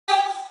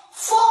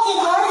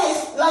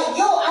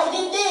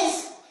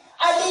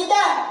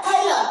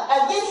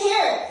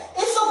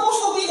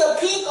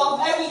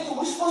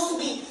supposed to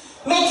be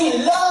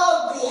making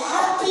love, be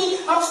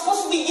happy. I'm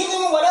supposed to be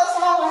giving you what else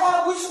I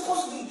have. We're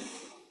supposed to be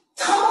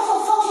coming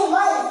for fucking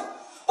life.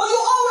 But you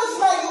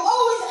always mad, you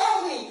always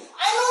angry.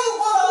 I know you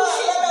go through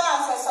shit. Let me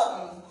answer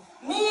something.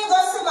 Me and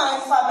my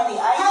family,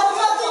 I have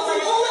nothing to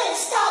do with it.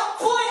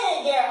 Stop putting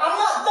it there. I'm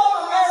not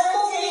dumb, I'm not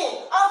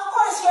stupid. Of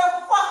course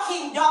you're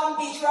fucking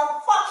dumb, bitch. You're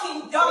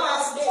fucking dumb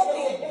and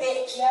stupid,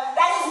 bitch.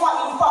 That is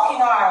what you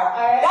fucking are.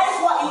 That is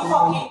what you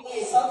fucking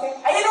is. Okay.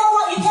 And you know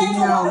what? You can't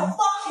do what the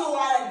fuck you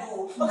wanna do.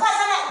 Because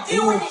I'm not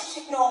doing this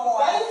shit no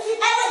more.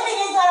 Everything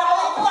is not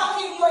about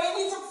fucking you. You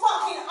need to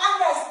fucking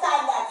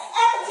understand that.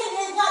 Everything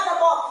is not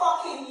about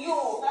fucking you.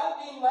 Stop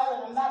being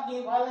violent. I'm not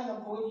being violent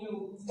about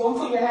you. Don't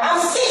put your hands.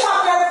 I'm sick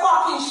of your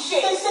fucking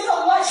shit. You're sick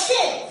of what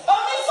shit? Am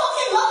I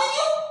fucking loving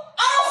you?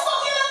 I don't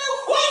fucking love you.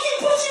 Why you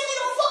keep pushing me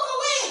the fuck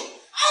away?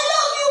 I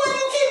love you when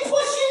you keep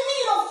pushing me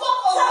the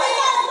fuck away.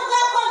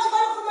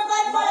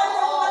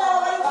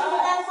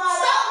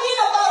 Stop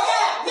being about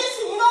that.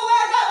 Listen, you know where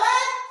I got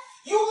mad?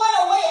 You went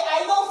away.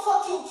 I don't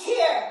fucking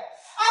care.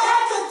 I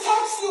had to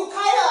text you,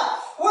 Kyla.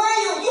 Where are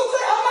you? You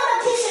could. I'm not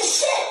a piece of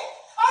shit.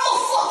 I'm a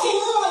fucking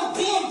human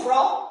being,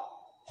 bro.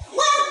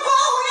 Well, bro,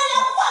 we're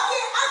not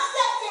fucking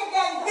accepted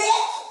then,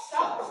 bitch.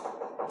 Stop.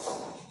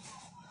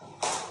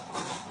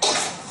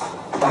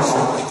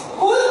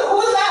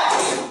 Who's that?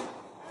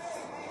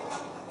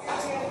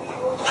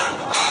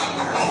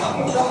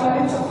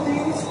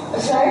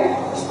 Sorry?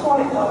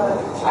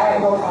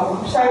 Alright, no problem.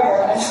 Sorry,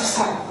 bro. I'm so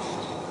sorry.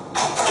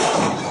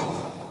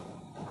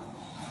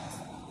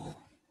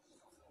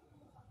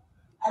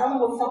 I don't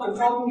know what fucking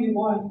problem you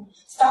want.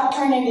 Stop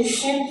turning this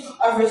shit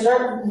of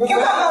reserve. Give me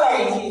my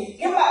ring.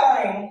 Give me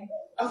my ring.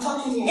 I'm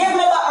talking to you. Give me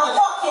back my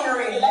fucking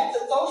ring. You like to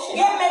throw shit?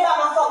 Give me back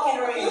my fucking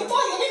ring. You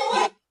thought you didn't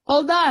win.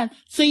 Hold on.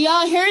 So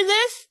y'all hear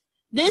this?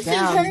 This is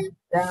her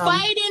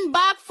fighting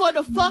back for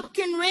the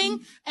fucking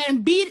ring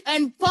and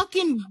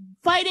fucking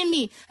fighting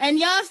me. And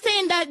y'all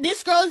saying that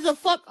this girl's a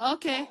fuck.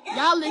 Okay,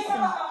 y'all listen. Give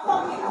me back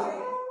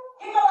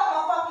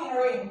my fucking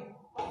ring.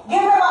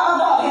 Give me back my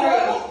fucking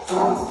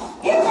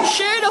ring.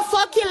 Share the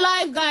fucking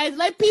live, guys.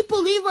 Let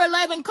people leave her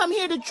live and come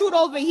hear the truth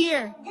over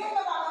here. Give me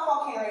back my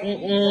fucking ring. Give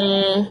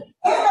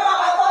me back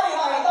my fucking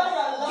ring.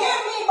 Give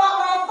me back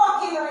my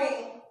fucking ring.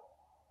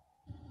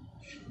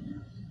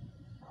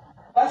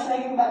 Why should I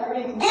give you back the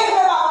ring? Give me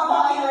back my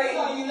fucking ring.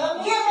 You love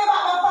me? Give me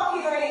back my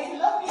fucking ring. You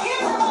love me? Give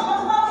me back my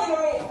fucking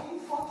ring. You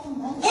fucking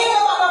man. Give me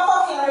back my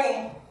fucking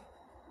ring.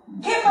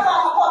 Give me back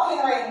my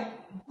fucking ring.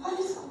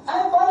 I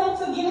wanted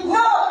to give it to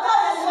No,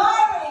 because it's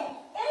my ring.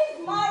 It is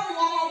my ring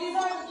and I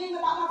deserve to give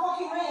me back my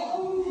fucking ring.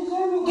 you.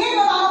 Deserve it. Give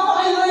me back my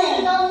fucking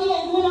ring. On me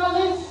and doing all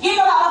this. Give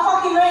me back my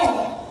fucking ring.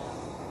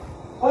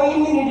 What do you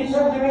mean you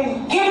deserve the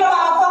ring? Give me back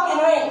my fucking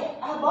ring.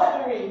 I bought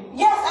the ring.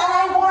 Yes, and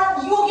I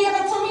want you give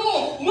it to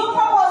me. You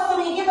proposed to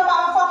me. Give me back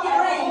my fucking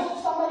ring.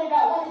 Somebody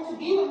that wanted to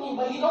be with me,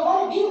 but you don't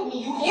want to be with me.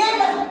 You Give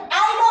me.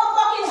 I don't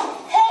fucking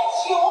hate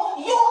you.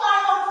 You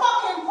are a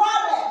fucking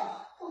problem.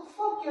 the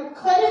fuck? You're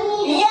cutting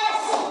me? Yes.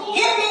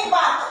 Give me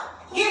back.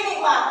 Give me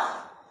back.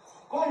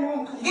 Go in the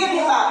room. Give me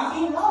back.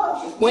 You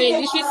know. Wait,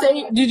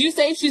 did you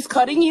say she's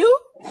cutting you?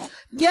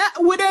 Yeah,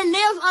 with her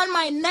nails on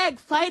my neck,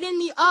 fighting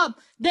me up.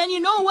 Then you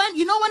know when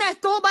I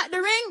throw back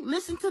the ring?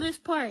 Listen to this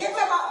part. Give me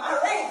back my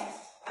ring.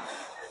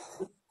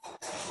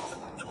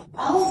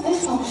 I was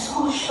this. I'm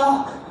so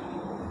shocked.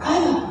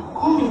 Kyla,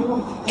 go in the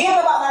room. Give me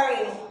back my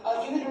ring.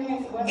 I'll give you the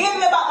ring. Give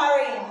me back my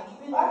ring.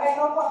 Okay,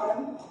 no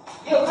problem.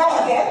 You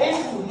can't get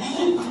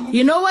it.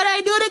 You know what I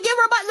do to give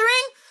her back the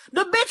ring?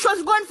 The bitch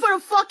was going for a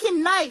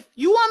fucking knife.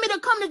 You want me to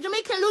come to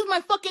Jamaica and lose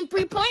my fucking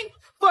 3 point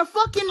for a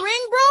fucking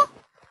ring, bro?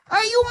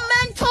 Are you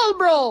mental,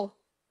 bro?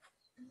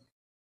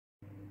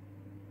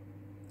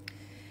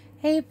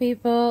 Hey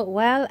people,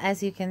 well,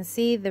 as you can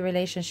see, the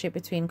relationship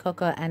between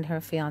Coco and her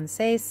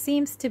fiancé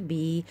seems to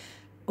be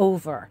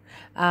over.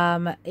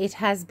 It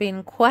has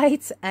been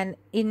quite an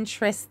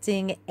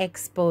interesting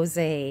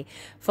expose.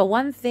 For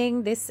one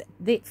thing, the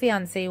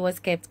fiancé was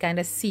kept kind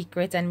of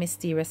secret and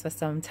mysterious for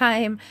some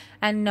time,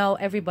 and now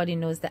everybody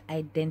knows the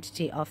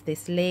identity of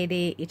this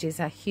lady. It is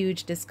a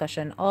huge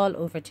discussion all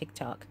over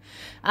TikTok.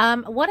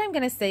 What I'm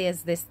gonna say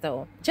is this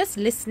though, just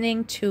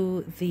listening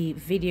to the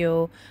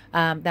video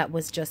that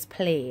was just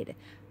played,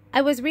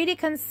 I was really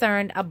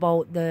concerned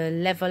about the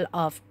level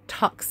of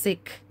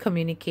toxic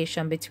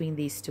communication between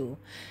these two.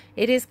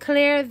 It is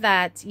clear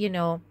that, you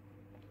know,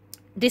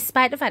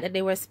 despite the fact that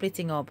they were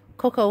splitting up,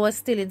 Coco was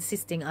still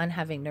insisting on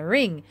having the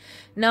ring.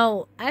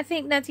 Now, I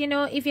think that, you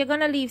know, if you're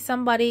going to leave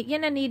somebody, you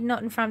don't need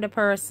nothing from the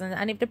person.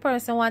 And if the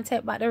person wants to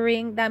take back the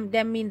ring,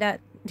 that mean that,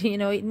 you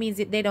know, it means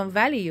that they don't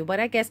value you. But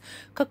I guess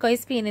Coco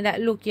is feeling that,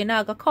 look, you're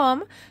not gonna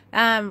come,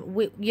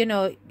 you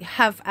know,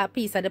 have a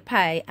piece of the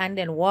pie and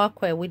then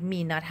walk away with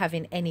me not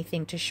having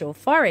anything to show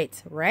for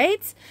it,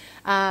 right?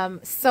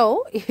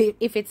 So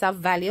if it's of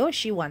value,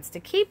 she wants to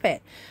keep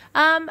it.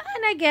 And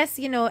I guess,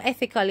 you know,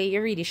 ethically, you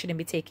really shouldn't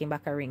be taking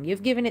back a ring.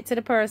 You've given it to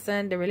the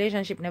person, the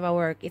relationship never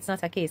worked. It's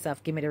not a case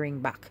of give me the ring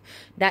back.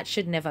 That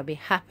should never be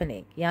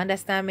happening. You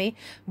understand me?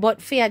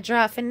 But fear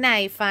draft a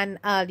knife and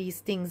all these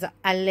things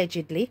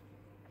allegedly,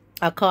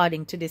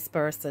 according to this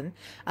person,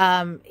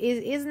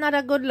 is not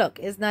a good look.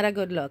 It's not a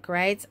good look,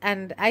 right?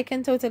 And I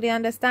can totally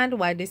understand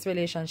why this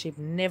relationship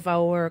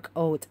never work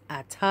out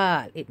at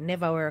all. It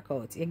never work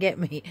out. You get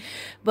me?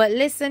 But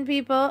listen,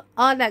 people,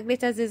 all that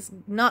glitters is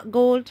not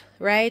gold,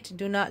 right?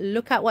 Do not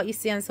look at what you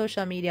see on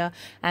social media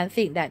and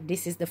think that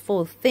this is the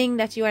full thing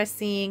that you are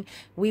seeing.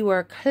 We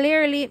were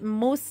clearly,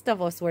 most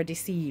of us were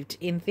deceived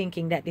in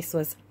thinking that this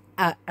was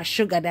a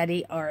sugar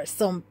daddy or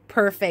some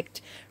perfect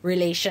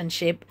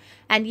relationship,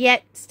 and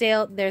yet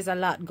still there's a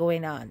lot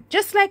going on,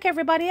 just like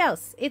everybody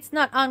else. It's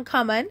not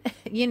uncommon.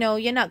 You know,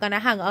 you're not gonna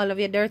hang all of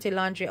your dirty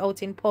laundry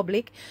out in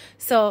public.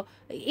 So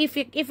if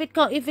it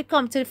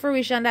come to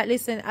fruition that,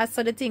 listen, I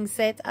saw the thing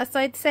set, I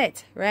saw it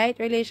set, right?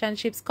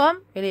 Relationships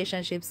come,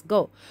 relationships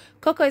go.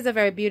 Coco is a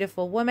very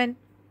beautiful woman.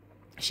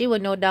 She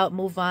would no doubt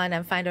move on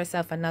and find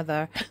herself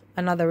another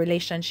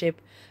relationship,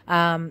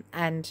 and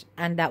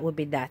that would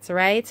be that,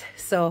 right?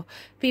 So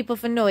people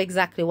for know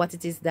exactly what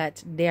it is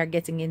that they are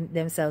getting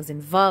themselves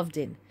involved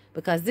in,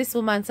 because this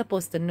woman's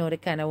supposed to know the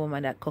kind of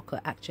woman that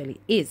Coco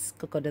actually is.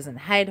 Coco doesn't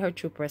hide her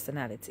true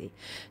personality.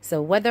 So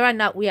whether or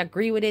not we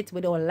agree with it, we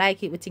don't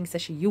like it, we think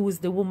that she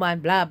used the woman,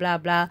 blah blah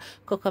blah.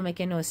 Coco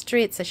making no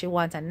straight, so she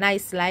wants a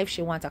nice life,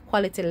 she wants a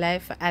quality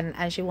life,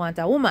 and she wants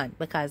a woman,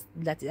 because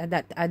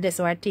that's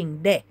our thing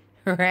there.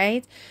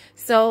 Right?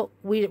 So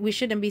we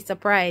shouldn't be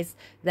surprised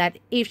that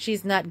if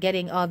she's not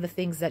getting all the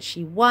things that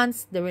she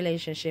wants, the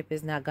relationship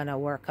is not gonna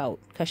work out,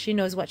 because she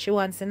knows what she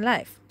wants in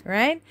life,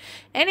 right?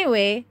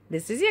 Anyway,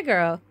 this is your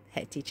girl,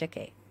 Head Teacher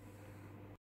K.